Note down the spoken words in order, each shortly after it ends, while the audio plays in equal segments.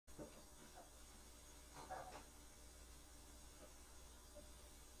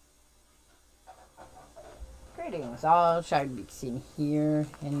Greetings, all. Shardvixen here,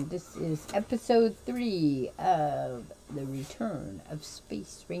 and this is episode 3 of the return of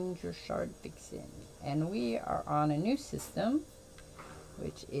Space Ranger Shardvixen. And we are on a new system,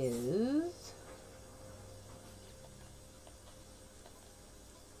 which is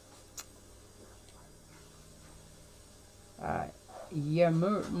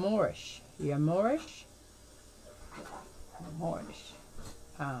Morish.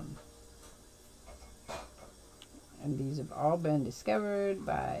 And these have all been discovered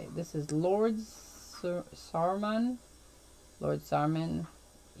by, this is Lord Sarman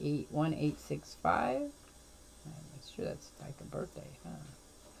 1865. I'm sure that's like a birthday, huh?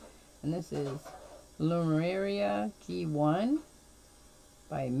 And this is Lumeria G1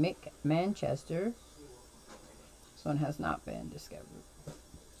 by Mick Manchester. This one has not been discovered.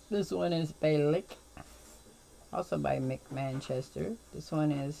 This one is Balik, also by Mick Manchester. This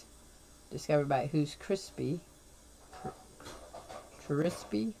one is discovered by Who's Crispy.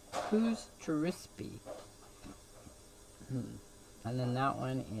 Who's Trispy? And then that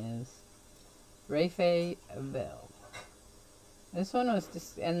one is Rafe Vel. This one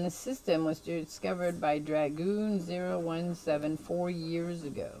was, and the system was discovered by Dragoon 017 4 years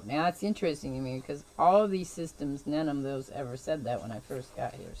ago. Now that's interesting to me because all of these systems, none of those ever said that when I first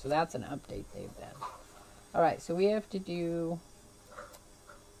got here. So that's an update they've done. Alright, so we have to do,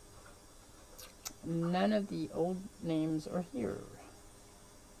 none of the old names are here.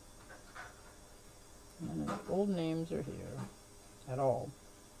 None of the old names are here at all.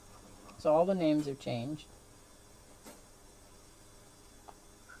 So all the names have changed.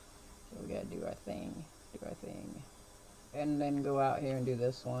 So we gotta do our thing. And then go out here and do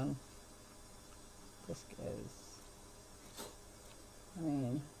this one. This is, I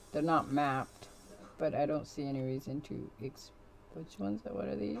mean, they're not mapped, but I don't see any reason to, which ones, what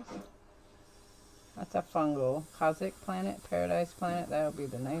are these? That's a fungal. Cosmic planet, paradise planet, that'll be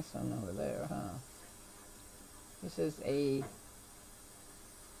the nice one over there, huh? This is a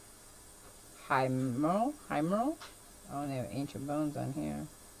Hymeral. Oh, they have ancient bones on here.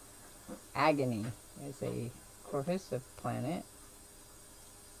 Agony is a cohesive planet.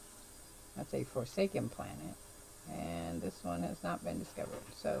 That's a forsaken planet. And this one has not been discovered.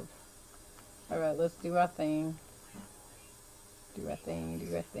 So, alright, let's do our thing. Let's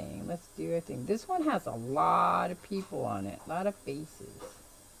do our thing. This one has a lot of people on it. A lot of faces.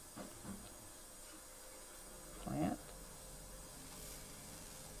 Plant.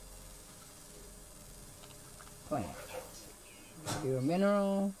 Do a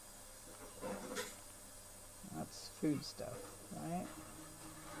mineral. That's food stuff, right?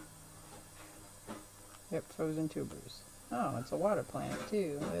 Yep, frozen tubers. Oh, it's a water plant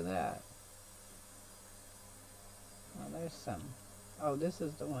too. Look at that. Oh, there's some. Oh, this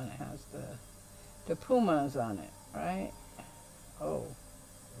is the one that has the pumas on it, right? Oh.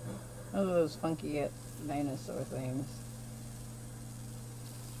 Those are those funky dinosaur things.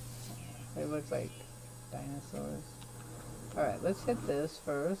 They look like dinosaurs. Alright, let's hit this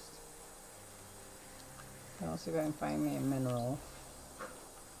first. I'll see if I can find me a mineral.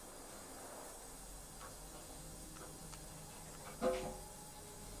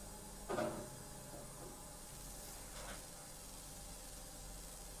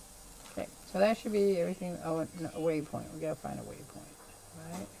 Okay, so that should be everything. Oh, no, a waypoint. We gotta find a waypoint.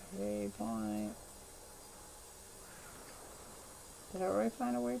 Right? Waypoint. Did I already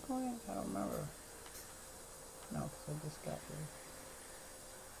find a waypoint? I don't remember. No, because I just got here.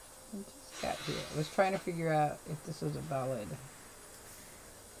 I was trying to figure out if this was a valid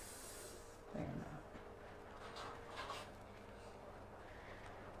thing or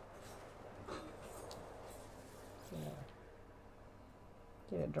not. Yeah.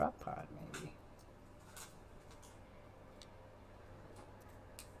 Get a drop pod, maybe.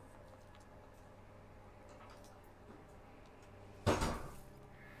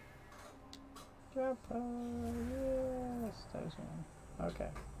 Drop pod, yes, there's one.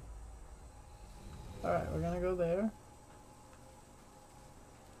 Okay. Alright, we're gonna go there.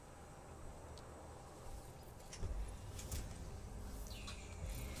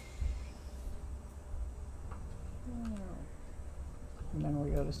 And then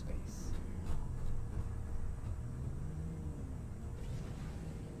we go to space.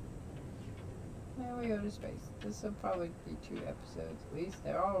 There we go to space. This will probably be 2 episodes at least.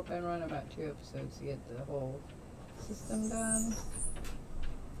 They're all been running about 2 episodes to get the whole system done.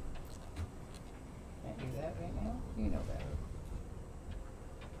 Can't do that right now. You know better.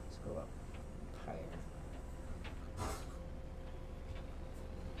 Let's go up higher.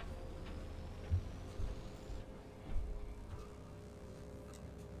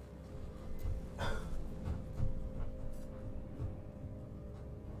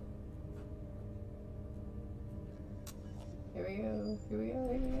 go. Here we go.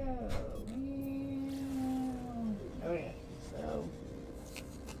 Here we go. Okay, so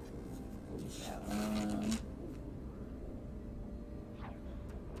that one.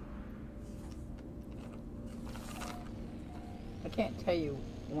 I can't tell you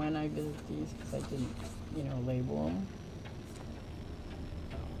when I visit these because I didn't, you know, label them.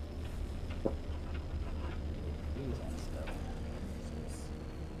 These and stuff.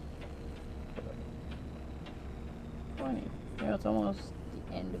 20. You know, it's almost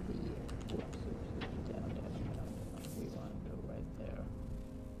the end of the year. Whoops, down. We want to go right there.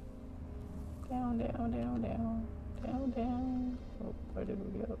 Down. Oh, where did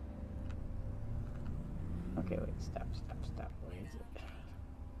we go? Okay, wait, stop. Where is it?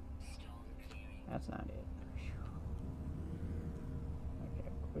 That's not it.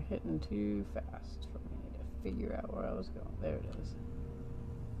 Okay, we're hitting too fast for me to figure out where I was going. There it is.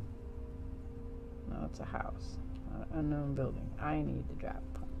 No, it's a house. Unknown building. I need the drop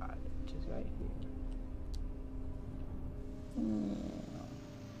pod, which is right here.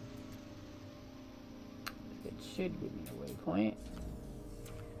 It should give me a waypoint.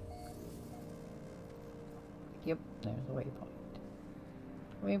 Yep, there's a waypoint.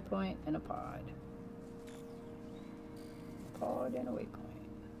 Waypoint and a pod. Pod and a waypoint.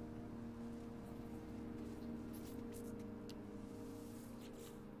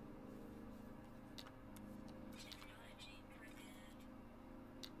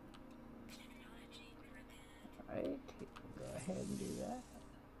 Alright, go ahead and do that.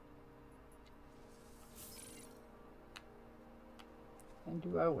 And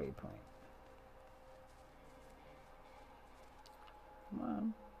do our waypoint. Come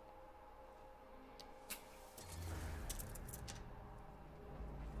on.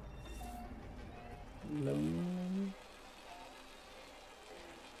 Lonely.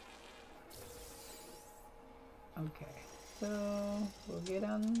 Okay, so we'll get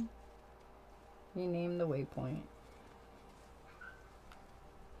on. Rename the waypoint.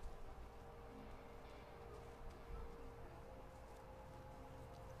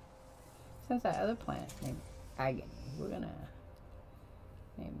 Since that other planet's named Agony, we're gonna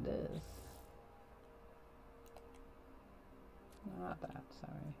name this. Not that,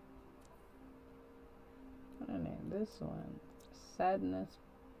 sorry. I'm gonna name this one Sadness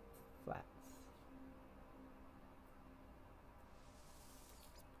Flats.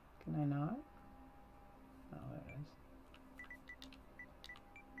 Can I not? Oh, there it is.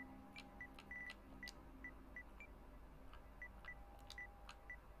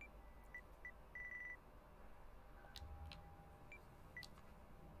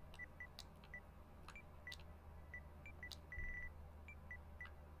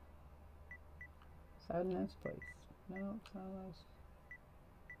 Sadness Place. No, it's not those.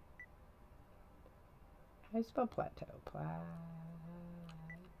 How do you spell plateau? Plateau.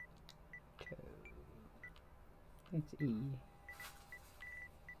 It's E.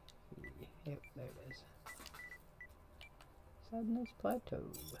 Yep, there it is. Sadness Plateau.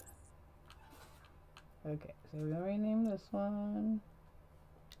 Okay, so we're gonna rename this one.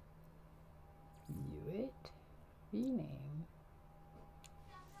 View it. Rename.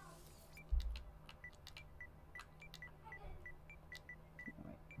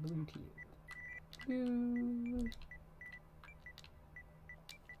 Alright, blue to you. Blue.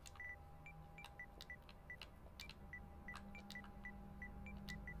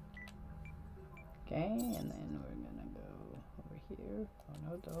 Okay, and then we're gonna go over here. Oh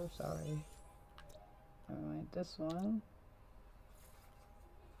no, sorry. Alright, this one.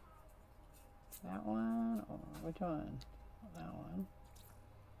 That one, or which one? That one.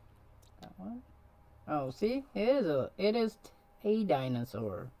 That one. Oh, see, it is a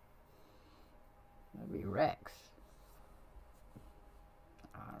dinosaur. That'd be Rex.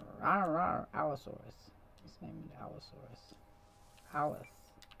 Allosaurus. His name is Allosaurus. Alice.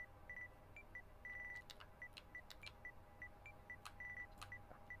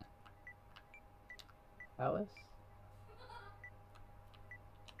 Alice?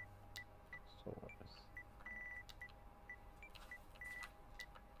 Saurus.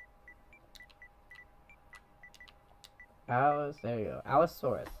 Alice, there you go.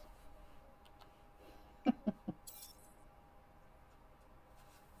 Allosaurus.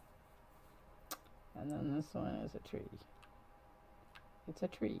 And then this one is a tree. It's a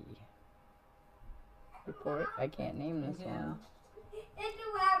tree. Report. I can't name this one.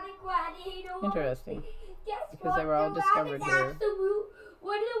 Interesting. Because they were all discovered here.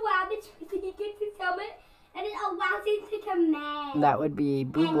 One of the rabbits gets his helmet and it allows him to command. That would be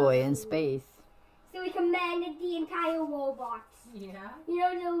Boo Boy in space. So he commanded the entire robots. Yeah. You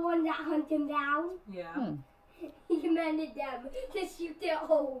know the one that hunt him down? Yeah. He commanded them to shoot their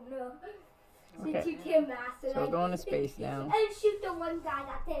own. To Okay. shoot their master. So we're going to space now. And shoot the one guy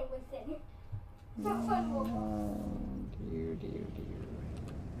that they was in. Oh, dear, dear, dear.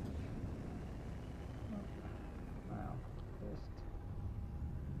 Wow. Just...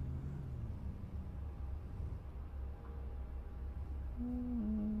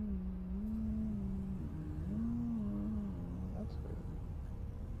 That's weird.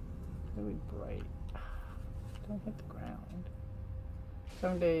 Really bright. Don't hit the ground.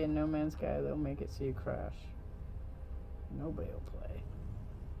 Someday in No Man's Sky they'll make it so you crash. Nobody will play.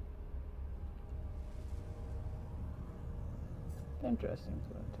 Interesting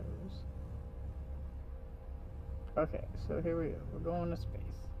plateaus. Okay, so here we go. We're going to space.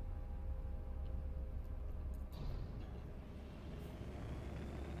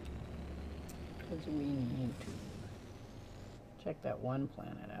 Because we need to check that one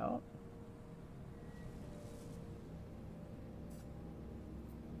planet out.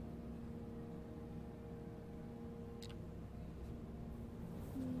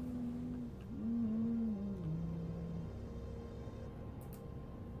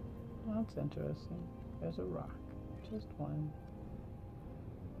 That's interesting. There's a rock. Just one.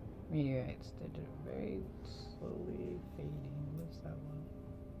 Meteorites that are very slowly fading. What's that one?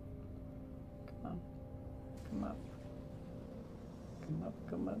 Come on. Come up. Come up,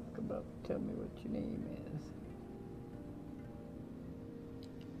 come up, come up. Tell me what your name is.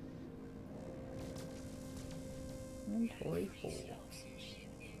 Inventory 4.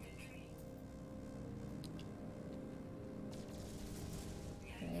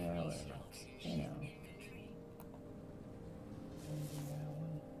 Yeah, whatever. You know.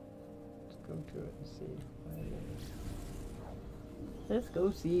 Let's go to it and see what it is. Let's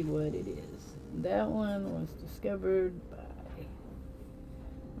go see what it is. That one was discovered by...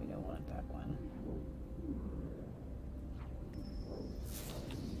 We don't want that one.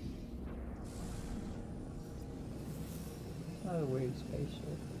 Another weird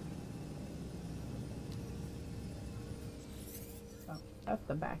spaceship. Oh, that's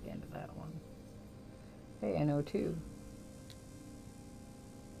the back end of that one. Hey, I know too.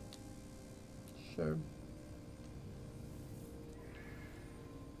 Sure.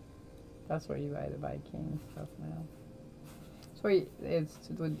 That's where you buy the Viking stuff now. So it's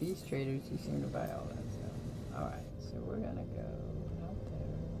with these traders you seem to buy all that stuff. Alright, so we're gonna go out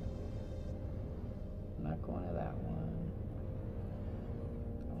there. I'm not going to that one.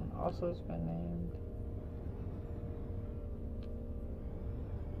 That one also has been named.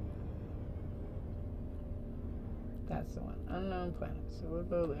 That's the one. Unknown planet. So we'll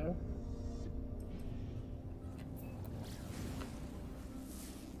go there.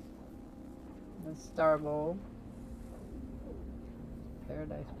 The Star Bowl.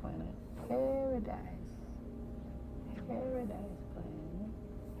 Paradise planet. Paradise. Paradise planet.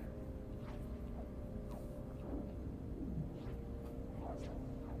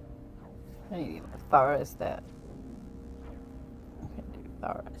 I need to get the Tharis that. I can do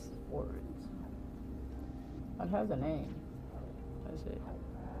Tharis words. It has a name. What is it?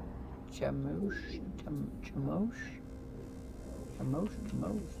 Chamosh? Chamosh? Chamosh?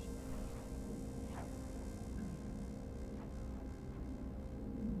 Chamosh.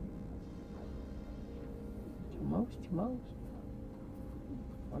 Chamosh?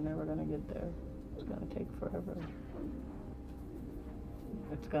 We're never gonna get there. It's gonna take forever.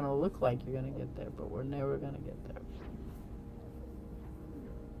 It's gonna look like you're gonna get there, but we're never gonna get there.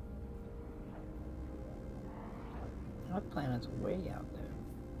 That planet's way out there.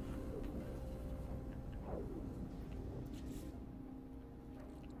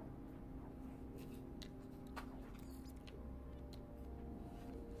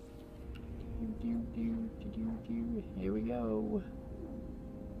 Here we go.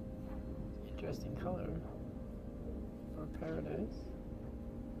 Interesting color for paradise.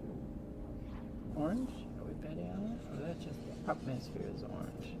 Orange? Are we betting on it? Or that's just the atmosphere is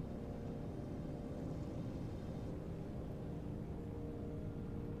orange.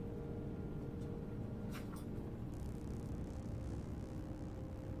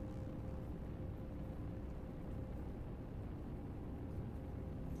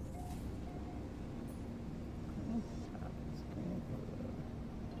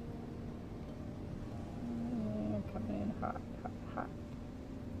 Hot.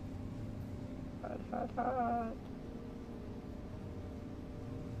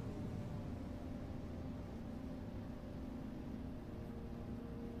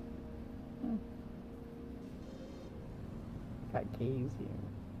 Got caves here.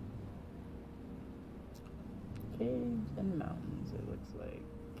 Caves and mountains, it looks like.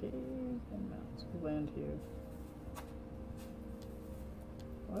 Caves and mountains. We'll land here.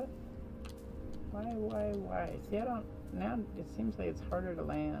 What? Why? See, I don't... Now it seems like it's harder to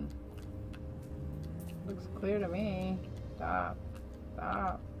land. Looks clear to me. Stop.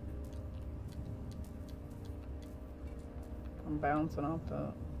 Stop. I'm bouncing off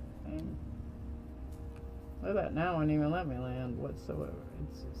the thing. Look at that. Now it won't even let me land whatsoever.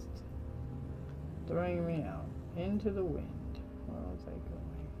 It's just throwing me out into the wind. Where was I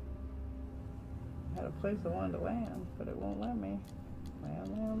going? I had a place I wanted to land, but it won't let me.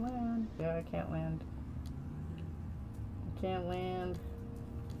 Land. Yeah, I can't land. I can't land.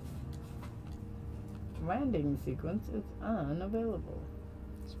 Landing sequence is unavailable.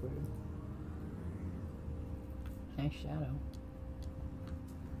 It's weird. Nice shadow.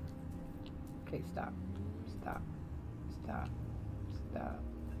 Okay, stop. Stop. Stop. Stop.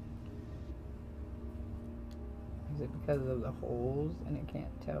 Is it because of the holes and it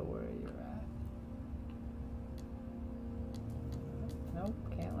can't tell where you're at? Nope,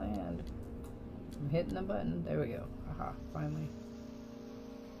 can't land. I'm hitting the button. There we go. Aha, finally.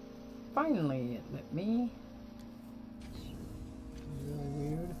 Finally, it let me. Really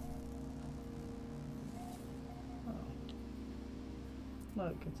weird. Oh.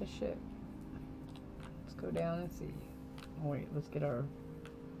 Look, it's a ship. Let's go down and see. Oh, wait, let's get our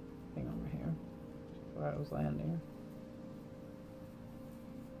thing over here where I was landing.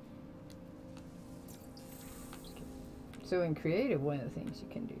 So in creative, one of the things you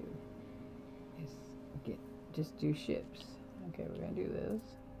can do is just do ships. Okay, we're gonna do this.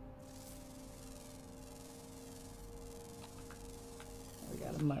 We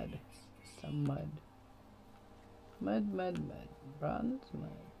got a mud. Some mud. Mud. Bronze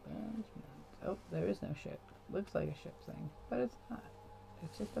mud. Oh, there is no ship. Looks like a ship thing, but it's not.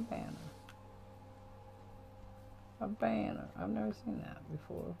 It's just a banner. A banner. I've never seen that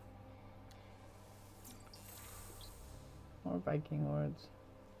before. More Viking words.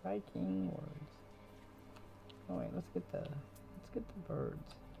 Viking words. Oh wait, let's get the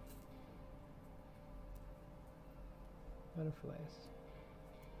birds. Butterflies.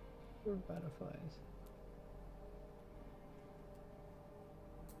 Where are butterflies?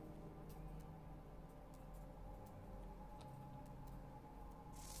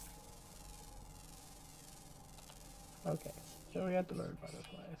 Okay, so we got the bird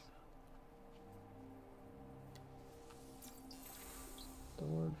butterflies. The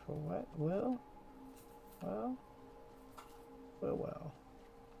word for what? Well.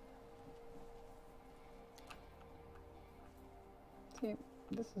 See,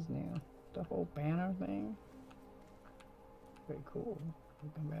 this is new. The whole banner thing. Pretty cool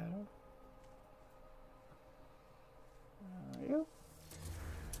looking banner. Yep.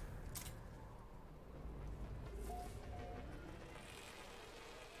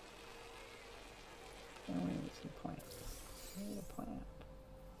 And we need some plants. We need a plant.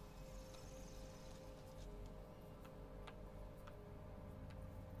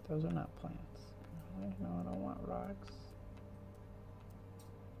 Those are not plants. Really? No, I don't want rocks.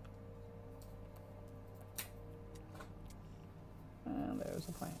 And there's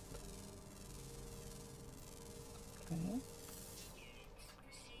a plant. Okay.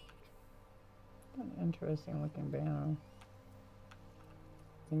 An interesting looking banner.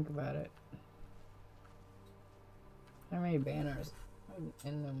 Think about it. How many banners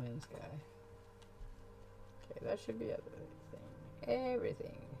in No Man's Sky? Okay, that should be everything.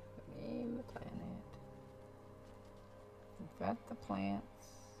 Everything. Name the planet. We've got the plants.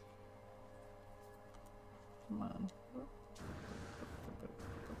 Come on.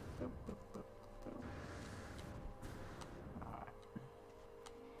 Alright.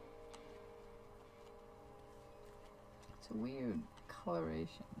 It's a weird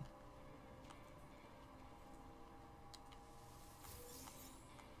coloration.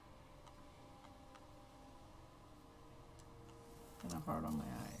 And a heart on my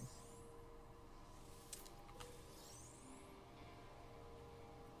eyes.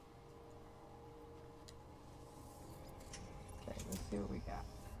 Okay, let's see what we got.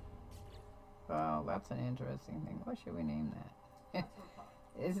 Well, that's an interesting thing. What should we name that?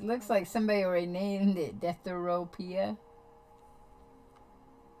 It looks like somebody already named it Deatheropia.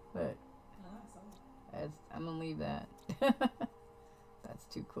 But I'm gonna leave that. That's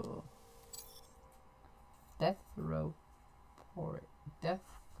too cool. Deatheropia.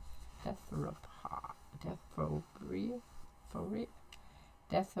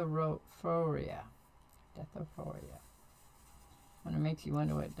 When it makes you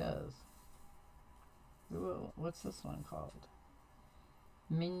wonder what it does. Ooh, what's this one called?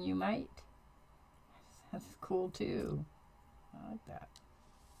 Minumite? That's cool too. I like that.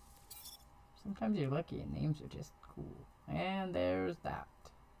 Sometimes you're lucky and names are just cool. And there's that.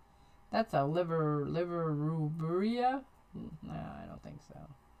 That's a liver ruberia? No, I don't think so.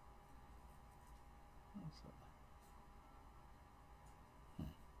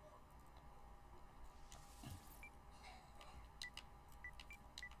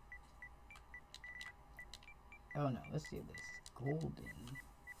 Oh no, let's do this. Golden.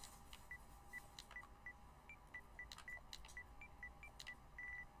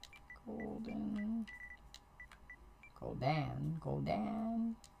 Golden. Golden.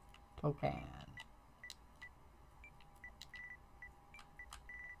 Golden. Tokan.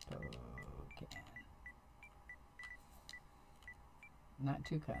 Tokan. Not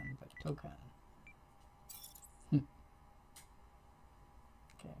toucan, but tokan.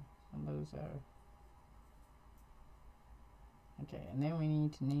 Okay, and those are... Okay, and then we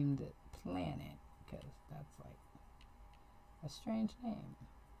need to name the planet, because that's like a strange name.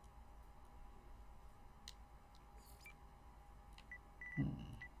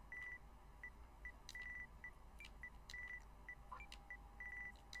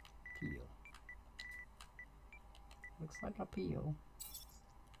 Peel. Looks like a peel.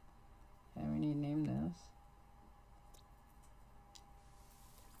 And we need to name this.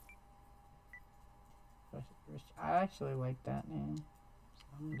 I actually like that name. So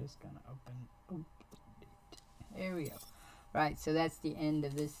I'm just going to open it. There we go. Right, so that's the end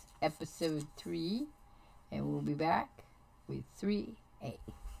of this episode 3. And we'll be back with 3A.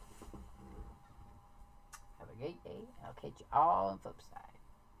 Have a great day. I'll catch you all on the flip side.